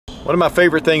One of my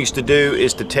favorite things to do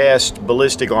is to test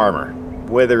ballistic armor,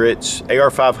 whether it's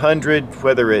AR500,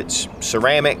 whether it's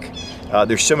ceramic.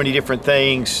 There's so many different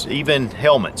things, even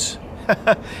helmets.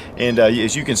 And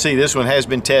as you can see, this one has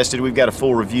been tested. We've got a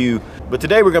full review. But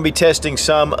today we're going to be testing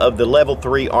some of the level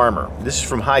 3 armor. This is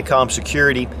from HiCom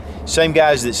Security, same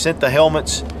guys that sent the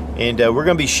helmets. And we're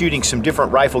going to be shooting some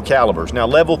different rifle calibers. Now,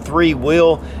 level 3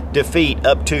 will defeat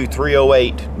up to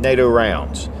 308 NATO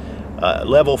rounds.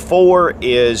 Level 4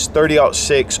 is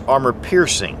 30-06 armor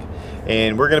piercing,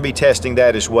 and we're going to be testing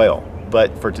that as well.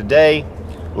 But for today,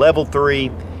 level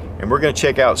 3, and we're going to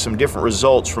check out some different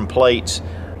results from plates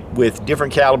with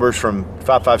different calibers from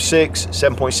 5.56,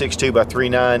 7.62 by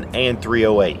 3.9, and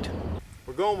 308.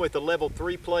 We're going with the level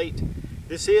 3 plate.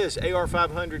 This is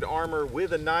AR500 armor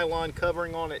with a nylon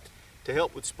covering on it to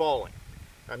help with spalling.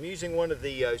 I'm using one of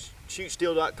the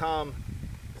shootsteel.com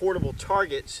portable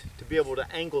targets to be able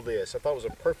to angle this. I thought it was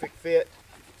a perfect fit.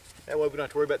 That way we don't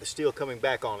have to worry about the steel coming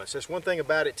back on us. That's one thing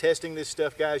about it, testing this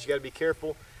stuff, guys, you got to be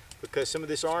careful because some of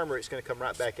this armor, it's going to come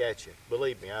right back at you.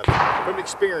 Believe me, from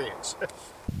experience.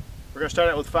 We're going to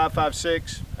start out with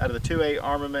 5.56 out of the 2A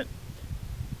armament.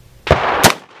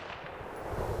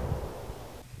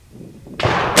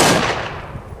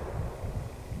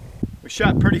 We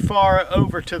shot pretty far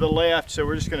over to the left, so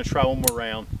we're just going to try one more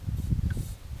round.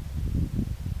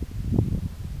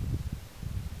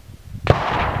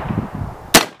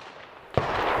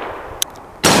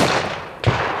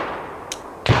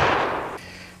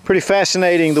 Pretty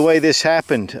fascinating the way this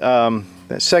happened.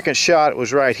 That second shot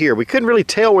was right here. We couldn't really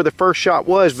tell where the first shot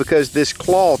was because this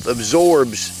cloth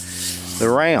absorbs the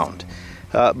round.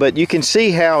 But you can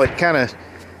see how it kind of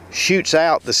shoots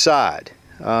out the side.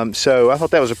 So I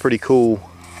thought that was a pretty cool,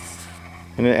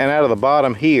 and out of the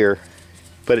bottom here,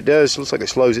 but it does, looks like it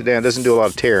slows it down, doesn't do a lot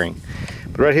of tearing.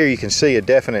 But right here you can see a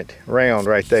definite round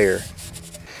right there.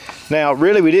 Now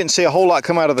really we didn't see a whole lot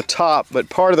come out of the top, but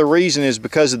part of the reason is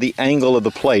because of the angle of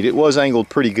the plate. It was angled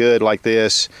pretty good like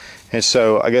this, and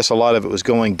so I guess a lot of it was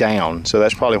going down, so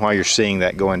that's probably why you're seeing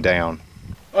that going down.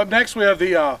 Up next we have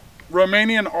the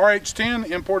Romanian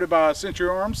RH10 imported by NCHeel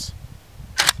Arms,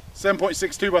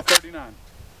 7.62 by 39.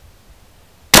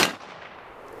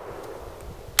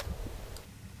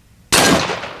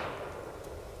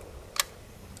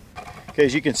 Okay,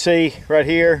 as you can see right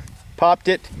here, popped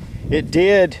it. It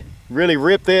did really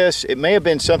rip this. It may have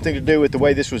been something to do with the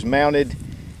way this was mounted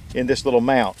in this little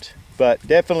mount, but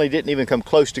definitely didn't even come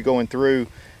close to going through,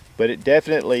 but it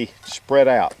definitely spread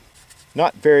out.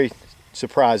 Not very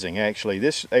surprising, actually.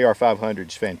 This AR500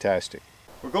 is fantastic.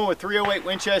 We're going with 308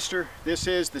 Winchester. This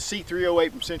is the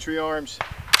C308 from NCHeel Arms.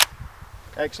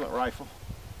 Excellent rifle.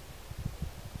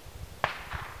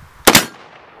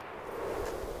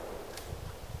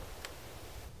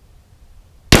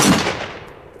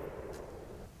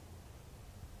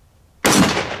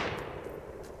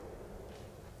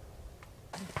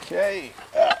 Okay,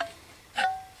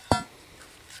 let's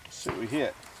see what we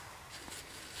hit.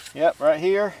 Yep, right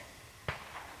here.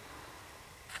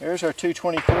 There's our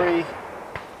 223.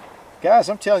 Guys,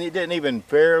 I'm telling you, it didn't even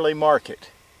barely mark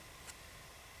it.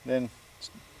 Then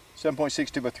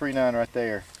 7.62 by 3.9 right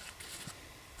there.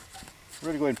 We're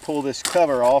going to go ahead and pull this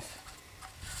cover off.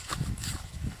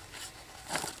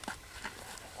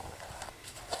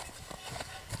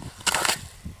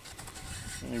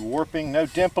 Any warping, no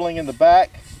dimpling in the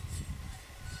back.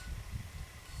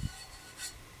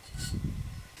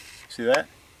 See that?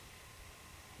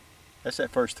 That's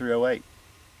that first 308.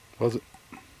 Was it?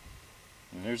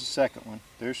 And there's the second one.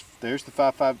 There's the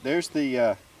 5.5. There's the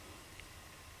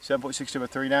 7.62 by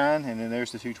 3.9, and then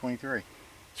there's the 223.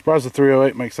 Surprised the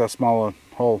 308 makes that small a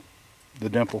hole, the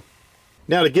dimple.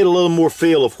 Now to get a little more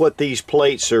feel of what these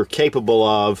plates are capable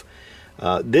of,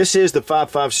 this is the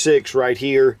 5.56 right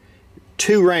here.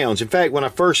 2 rounds. In fact, when I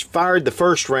first fired the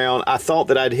first round, I thought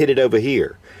that I'd hit it over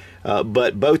here.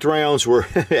 But both rounds were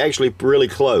actually really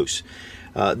close.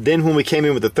 Then when we came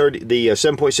in with the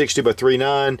 7.62 by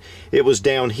 3.9, it was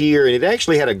down here, and it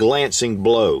actually had a glancing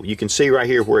blow. You can see right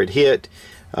here where it hit,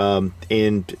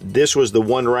 and this was the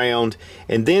 1 round.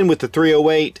 And then with the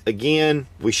 308, again,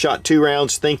 we shot 2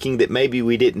 rounds thinking that maybe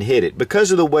we didn't hit it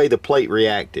because of the way the plate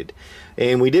reacted.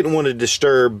 And we didn't want to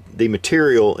disturb the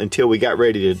material until we got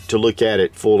ready to look at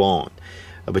it full on.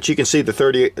 But you can see the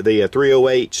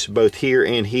 308s both here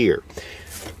and here.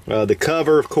 The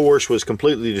cover, of course, was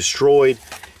completely destroyed,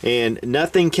 and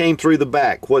nothing came through the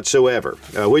back whatsoever,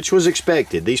 which was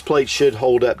expected. These plates should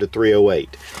hold up to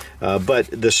 308. But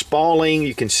the spalling,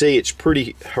 you can see it's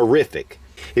pretty horrific.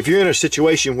 If you're in a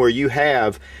situation where you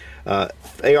have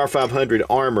AR500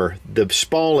 armor, the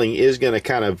spalling is going to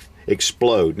kind of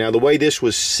explode. Now, the way this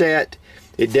was set,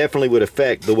 it definitely would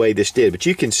affect the way this did. But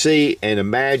you can see and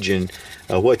imagine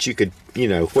what you could,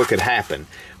 what could happen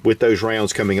with those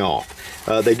rounds coming off.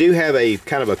 They do have a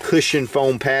kind of a cushion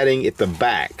foam padding at the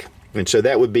back, and so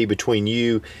that would be between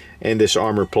you and this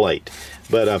armor plate.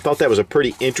 But I thought that was a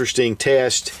pretty interesting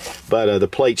test, but the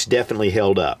plates definitely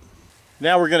held up.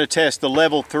 Now we're going to test the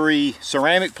level 3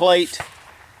 ceramic plate,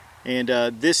 and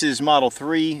this is model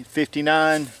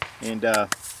 359, and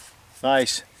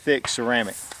nice thick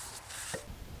ceramic.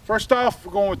 First off,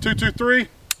 we're going with 223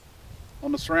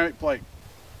 on the ceramic plate.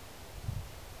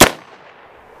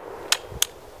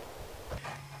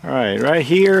 All right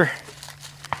here,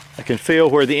 I can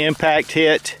feel where the impact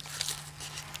hit.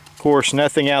 Of course,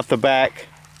 nothing out the back,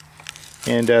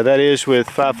 and that is with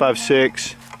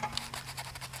 5.56.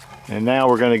 And now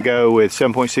we're going to go with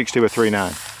 7.62 by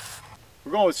 39.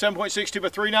 We're going with 7.62 by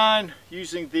 39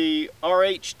 using the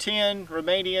RH10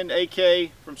 Romanian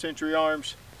AK from Century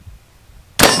Arms.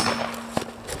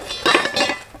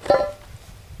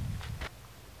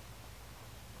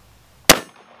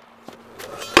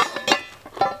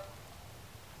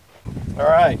 All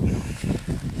right,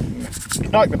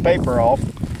 knock the paper off.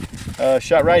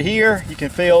 Shot right here. You can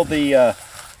feel the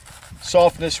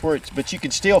softness where it's, but you can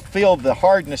still feel the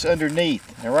hardness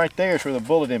underneath. And right there is where the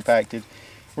bullet impacted.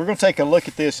 We're going to take a look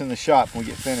at this in the shop when we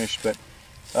get finished, but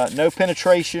no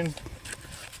penetration.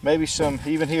 Maybe some,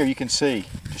 even here you can see,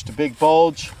 just a big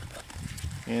bulge.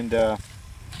 And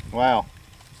wow,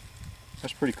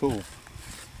 that's pretty cool.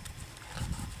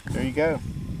 There you go.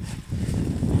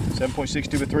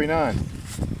 7.62 by 39.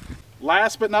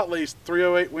 Last but not least,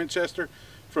 308 Winchester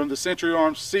from the Century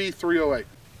Arms C308.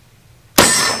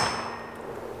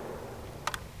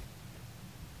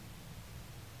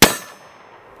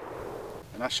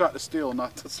 And I shot the steel,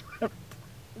 not the ceramic.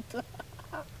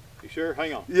 You sure?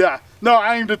 Hang on. Yeah. No,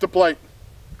 I aimed at the plate.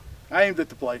 I aimed at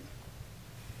the plate.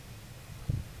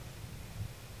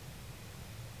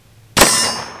 I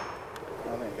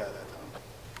think I got that time.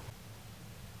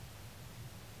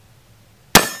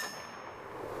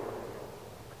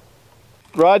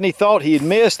 Rodney thought he had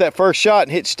missed that first shot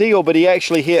and hit steel, but he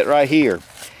actually hit right here.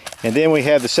 And then we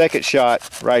have the second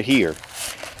shot right here.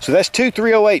 So that's two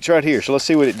 308s right here. So let's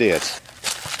see what it did.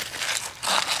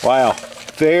 Wow,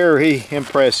 very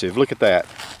impressive. Look at that.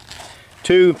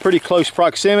 Two pretty close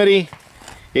proximity.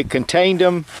 It contained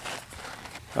them.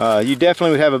 You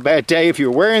definitely would have a bad day if you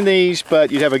were wearing these,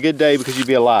 but you'd have a good day because you'd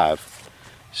be alive.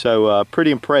 So pretty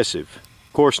impressive.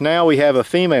 Of course, now we have a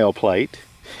female plate.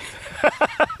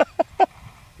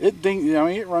 It dinged,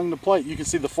 it rung the plate. You can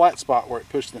see the flat spot where it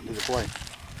pushed it into the plate.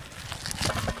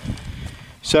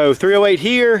 So 308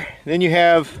 here, then you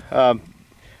have,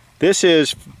 this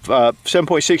is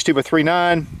 7.62 by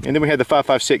 39, and then we have the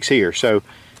 5.56 here. So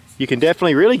you can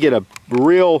definitely really get a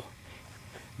real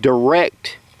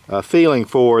direct feeling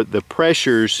for the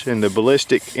pressures and the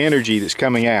ballistic energy that's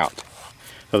coming out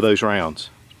of those rounds.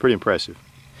 It's pretty impressive.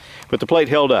 But the plate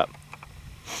held up.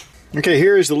 Okay,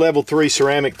 here is the level 3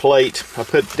 ceramic plate. I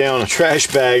put down a trash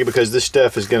bag because this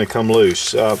stuff is going to come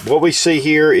loose. What we see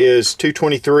here is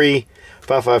 223,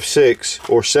 5.56,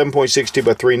 or 7.62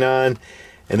 by 39,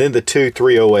 and then the two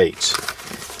 308s.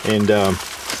 And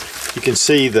you can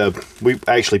see we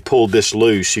actually pulled this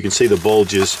loose. You can see the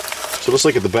bulges. So let's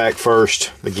look at the back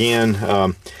first. Again,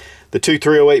 the two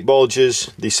 308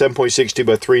 bulges, the 7.62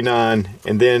 by 39,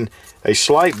 and then a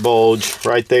slight bulge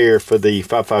right there for the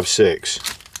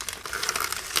 5.56.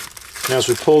 Now as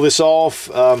we pull this off,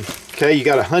 okay, you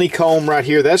got a honeycomb right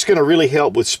here. That's going to really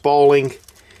help with spalling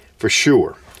for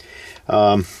sure.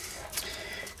 And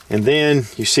then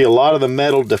you see a lot of the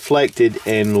metal deflected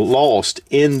and lost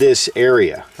in this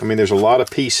area. I mean, there's a lot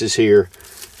of pieces here.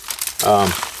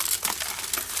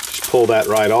 Just pull that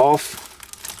right off.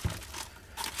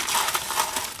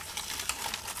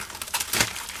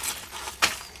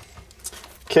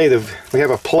 Okay, we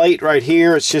have a plate right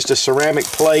here. It's just a ceramic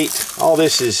plate. All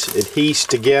this is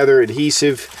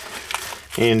adhesive,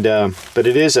 and but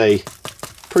it is a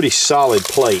pretty solid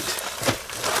plate.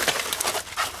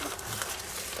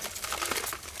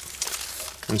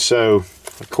 And so,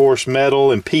 of course,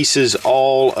 metal and pieces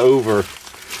all over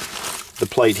the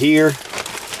plate here.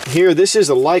 Here, this is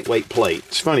a lightweight plate.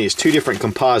 It's funny, it's two different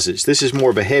composites. This is more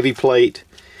of a heavy plate,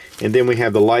 and then we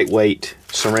have the lightweight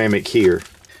ceramic here.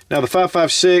 Now the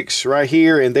 5.56 right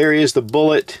here, and there is the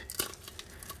bullet.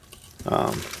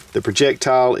 The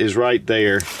projectile is right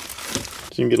there. So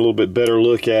you can get a little bit better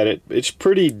look at it. It's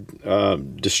pretty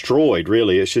destroyed,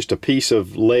 really. It's just a piece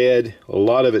of lead. A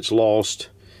lot of it's lost.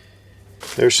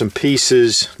 There's some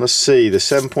pieces. Let's see, the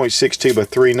 7.62 by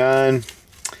 39.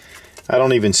 I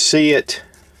don't even see it.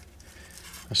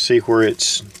 See where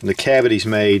the cavity's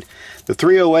made. The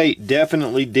 308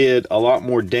 definitely did a lot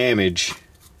more damage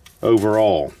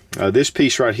overall. This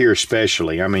piece right here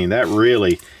especially, I mean, that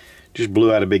really just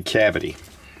blew out a big cavity.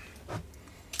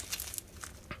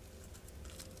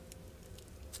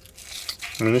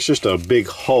 I mean, it's just a big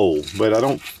hole,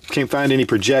 but can't find any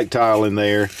projectile in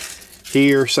there.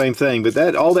 Here, same thing,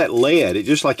 but all that lead, it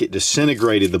just like it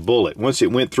disintegrated the bullet. Once it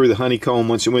went through the honeycomb,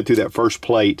 once it went through that first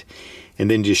plate,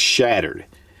 and then just shattered.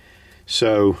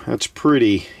 So that's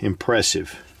pretty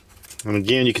impressive. And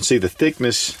again, you can see the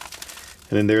thickness,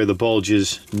 and then there are the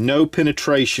bulges. No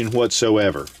penetration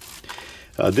whatsoever.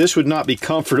 This would not be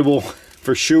comfortable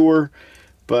for sure,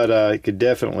 but it could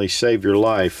definitely save your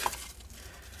life.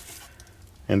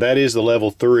 And that is the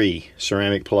level 3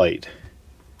 ceramic plate.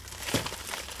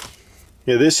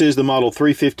 Yeah, this is the model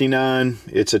 359.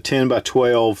 It's a 10 by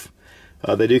 12.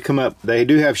 They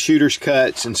do have shooter's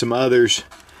cuts and some others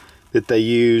that they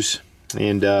use,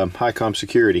 and high-com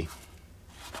security.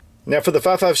 Now for the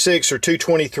 5.56 or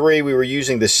 223, we were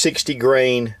using the 60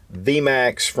 grain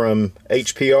VMAX from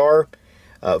HPR.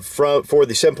 For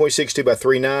the 7.62 by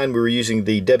 39, we were using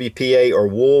the WPA or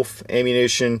Wolf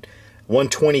ammunition,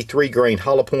 123 grain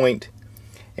hollow point.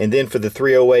 And then for the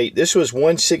 308, this was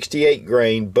 168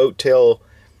 grain boat tail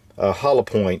hollow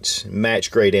points, match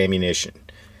grade ammunition.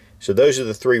 So those are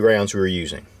the 3 rounds we were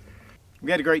using. We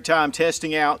had a great time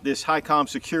testing out this high-com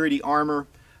security armor.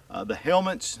 The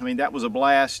helmets, I mean, that was a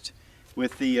blast.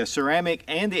 With the ceramic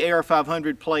and the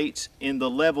AR500 plates in the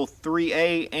level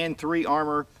 3A and 3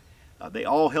 armor, they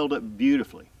all held up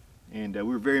beautifully. And we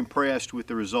were very impressed with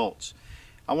the results.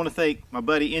 I want to thank my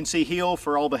buddy NCHeel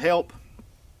for all the help.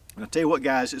 And I'll tell you what,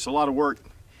 guys, it's a lot of work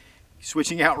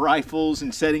switching out rifles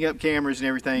and setting up cameras and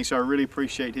everything, so I really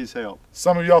appreciate his help.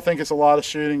 Some of y'all think it's a lot of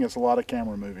shooting, it's a lot of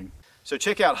camera moving. So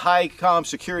check out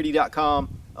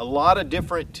highcomsecurity.com. A lot of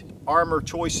different armor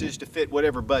choices to fit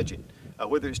whatever budget,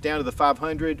 whether it's down to the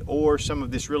 500 or some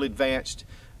of this really advanced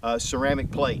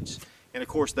ceramic plates. And of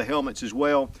course the helmets as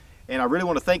well. And I really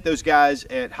want to thank those guys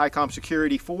at High-Com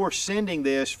Security for sending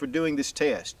this, for doing this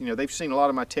test. You know, they've seen a lot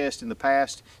of my tests in the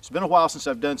past. It's been a while since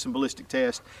I've done some ballistic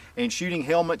tests. And shooting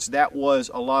helmets, that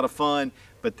was a lot of fun.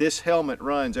 But this helmet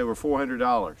runs over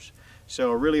 $400.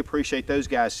 So I really appreciate those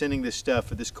guys sending this stuff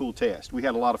for this cool test. We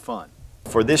had a lot of fun.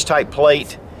 For this type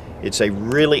plate, it's a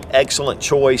really excellent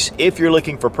choice if you're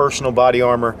looking for personal body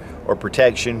armor or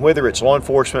protection, whether it's law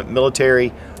enforcement,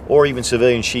 military, or even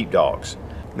civilian sheepdogs.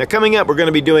 Now coming up, we're going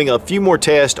to be doing a few more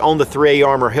tests on the 3A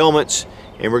armor helmets,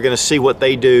 and we're going to see what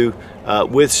they do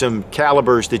with some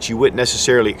calibers that you wouldn't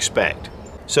necessarily expect.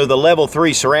 So the level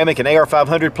 3 ceramic and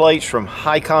AR500 plates from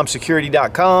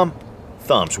highcomsecurity.com,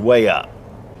 thumbs way up.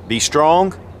 Be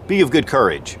strong, be of good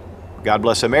courage. God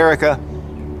bless America,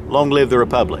 long live the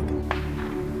Republic.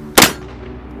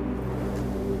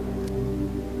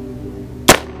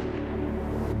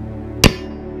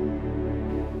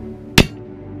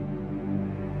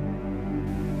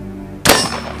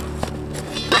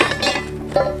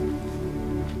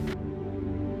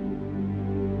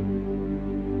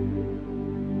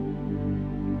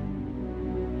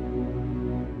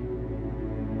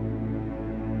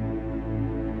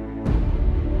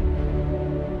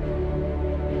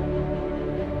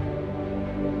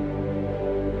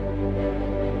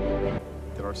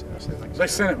 They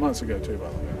sent it months ago too, by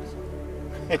the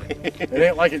way. It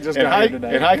ain't like it just got here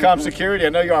today. At High-Com Security, I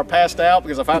know you are passed out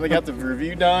because I finally got the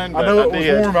review done. I know it was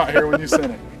warm out here when you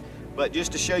sent it. But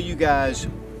just to show you guys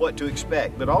what to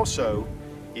expect, but also,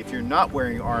 if you're not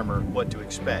wearing armor, what to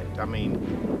expect. I mean,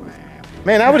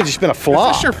 man, I would have just been a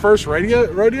flop. Is this your first rodeo?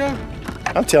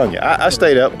 I'm telling you, I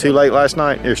stayed up too late last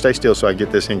night. Here, stay still so I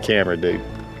get this in camera, dude.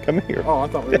 Come here. Oh, I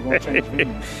thought we were going to change views.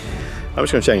 I'm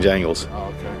just going to change angles. Oh,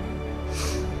 okay.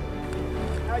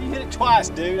 You hit it twice,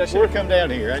 dude. I should have come down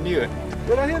here. I knew it.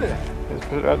 Where'd I hit it at? It's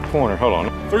right at the corner. Hold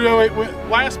on. 308 whip.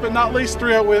 Last but not least,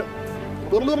 308 whip.